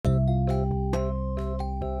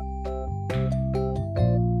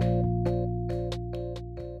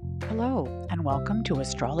and welcome to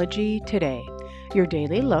Astrology Today, your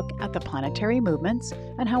daily look at the planetary movements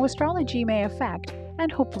and how astrology may affect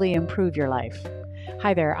and hopefully improve your life.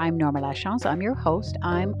 Hi there, I'm Norma Lachance. I'm your host.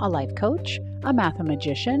 I'm a life coach, a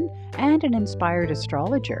mathemagician, and an inspired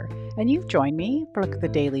astrologer. And you've joined me for a look at the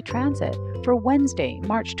daily transit for Wednesday,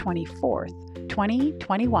 March 24th,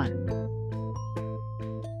 2021.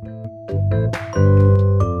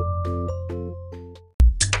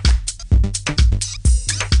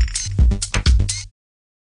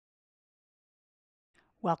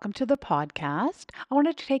 Welcome to the podcast. I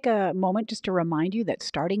wanted to take a moment just to remind you that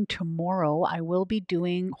starting tomorrow, I will be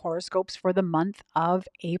doing horoscopes for the month of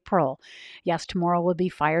April. Yes, tomorrow will be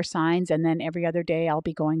fire signs, and then every other day I'll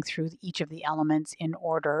be going through each of the elements in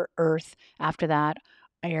order: earth, after that,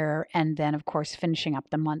 air, and then of course finishing up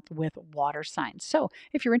the month with water signs. So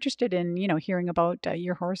if you're interested in, hearing about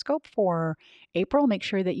your horoscope for April, make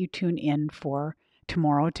sure that you tune in for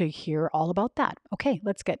tomorrow to hear all about that. Okay,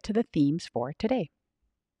 let's get to the themes for today.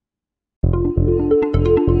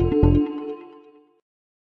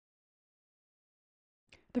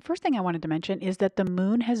 The first thing I wanted to mention is that the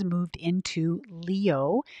moon has moved into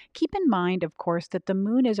Leo. Keep in mind, of course, that the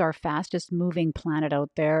moon is our fastest moving planet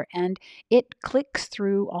out there, and it clicks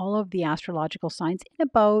through all of the astrological signs in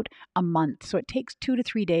about a month. So it takes 2 to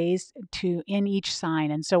 3 days to in each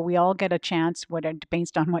sign. And so we all get a chance,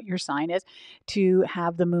 based on what your sign is, to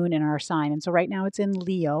have the moon in our sign. And so right now it's in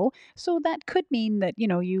Leo. So that could mean that,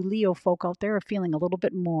 you Leo folk out there are feeling a little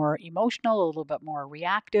bit more emotional, a little bit more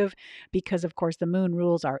reactive, because of course the moon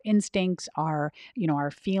rules our instincts, our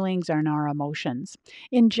feelings and our emotions.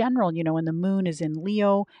 In general, when the moon is in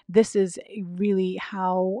Leo, this is really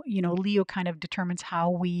how, Leo kind of determines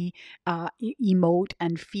how we emote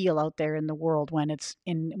and feel out there in the world when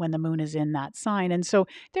the moon is in that sign. And so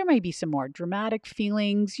there may be some more dramatic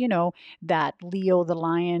feelings, that Leo the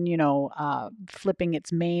lion, flipping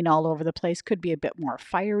its mane all over the place, could be a bit more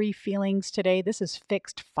fiery feelings today. This is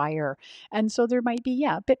fixed fire. And so there might be,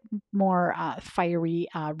 a bit more fiery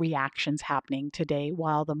reactions happening today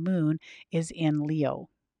while the moon is in Leo.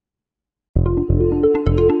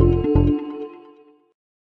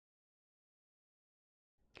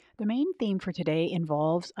 The main theme for today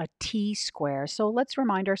involves a T-square. So let's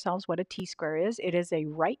remind ourselves what a T-square is. It is a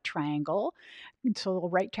right triangle. So a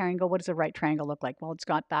right triangle, what does a right triangle look like? Well, it's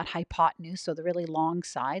got that hypotenuse, so the really long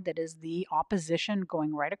side that is the opposition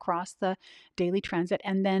going right across the daily transit.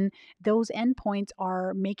 And then those endpoints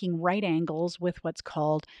are making right angles with what's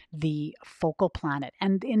called the focal planet.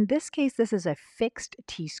 And in this case, this is a fixed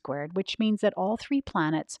T-squared, which means that all three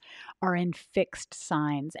planets are in fixed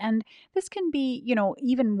signs. And this can be,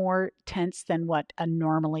 even more tense than what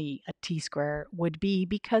normally a T-square would be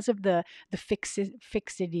because of the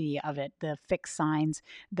fixity of it, the fixed signs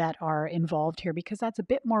that are involved here, because that's a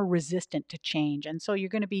bit more resistant to change. And so you're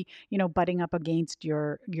going to be, butting up against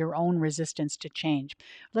your own resistance to change.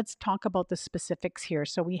 Let's talk about the specifics here.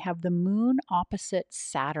 So we have the moon opposite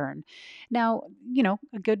Saturn. Now,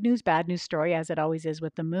 a good news, bad news story, as it always is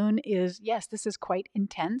with the moon, is yes, this is quite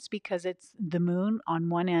intense because it's the moon on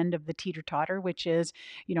one end of the teeter-totter, which is,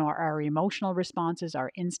 our emotional responses,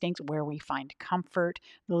 our instincts, where we find comfort.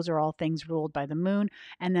 Those are all things ruled by the moon.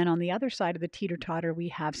 And then on the other side of the teeter-totter, we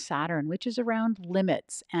have Saturn, which is around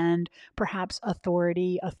limits and perhaps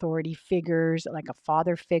authority figures like a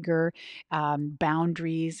father figure,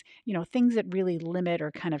 boundaries, things that really limit or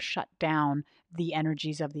kind of shut down the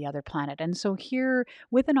energies of the other planet. And so here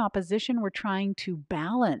with an opposition, we're trying to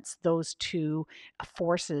balance those two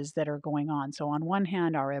forces that are going on. So on one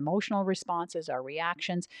hand, our emotional responses, our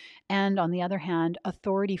reactions, and on the other hand,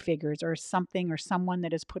 authority figures or something or someone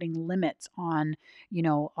that is putting limits on,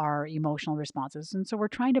 our emotional responses. And so we're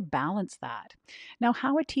trying to balance that. Now,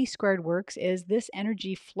 how a T-squared works is this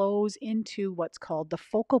energy flows into what's called the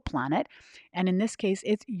focal planet. And in this case,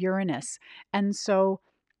 it's Uranus. And so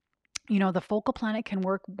the focal planet can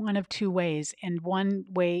work one of two ways. And one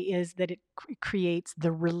way is that it creates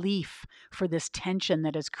the relief for this tension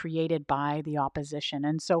that is created by the opposition.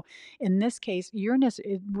 And so in this case, Uranus,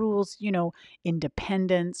 it rules,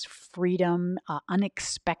 independence, freedom,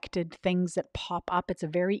 unexpected things that pop up. It's a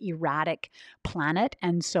very erratic planet.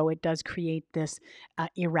 And so it does create this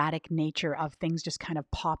erratic nature of things just kind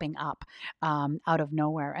of popping up out of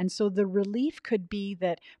nowhere. And so the relief could be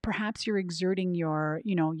that perhaps you're exerting your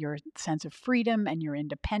sense of freedom and your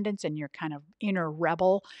independence and your kind of inner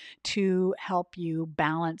rebel to help you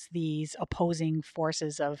balance these opposing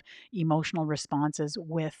forces of emotional responses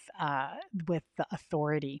with the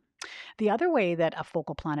authority. The other way that a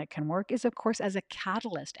focal planet can work is, of course, as a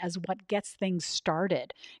catalyst, as what gets things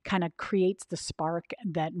started, kind of creates the spark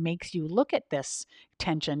that makes you look at this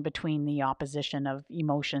tension between the opposition of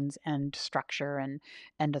emotions and structure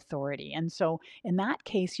and authority. And so in that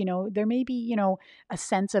case, there may be, a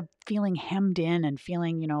sense of feeling hemmed in and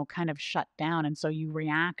feeling, kind of shut down. And so you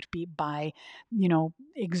react by,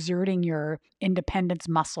 exerting your independence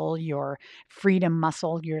muscle, your freedom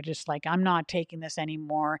muscle. You're just like, I'm not taking this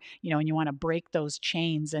anymore, and you want to break those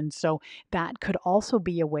chains. And so that could also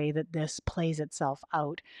be a way that this plays itself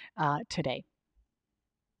out today.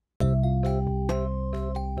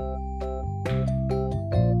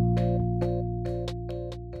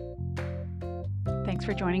 Thanks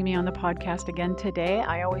for joining me on the podcast again today.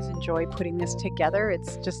 I always enjoy putting this together.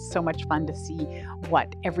 It's just so much fun to see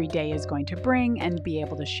what every day is going to bring and be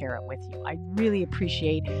able to share it with you. I really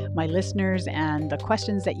appreciate my listeners, and the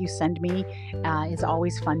questions that you send me is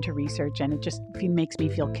always fun to research, and it just makes me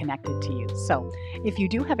feel connected to you. So if you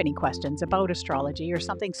do have any questions about astrology or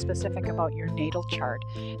something specific about your natal chart,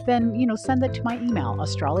 then send that to my email,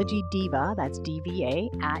 astrologydiva, that's DVA,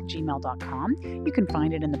 @gmail.com. You can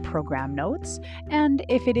find it in the program notes. And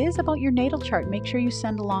if it is about your natal chart, make sure you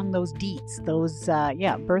send along those deets, those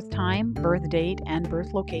birth time, birth date, and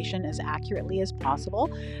birth location as accurately as possible,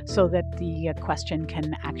 so that the question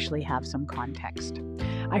can actually have some context.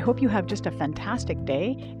 I hope you have just a fantastic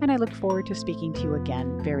day, and I look forward to speaking to you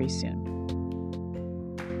again very soon.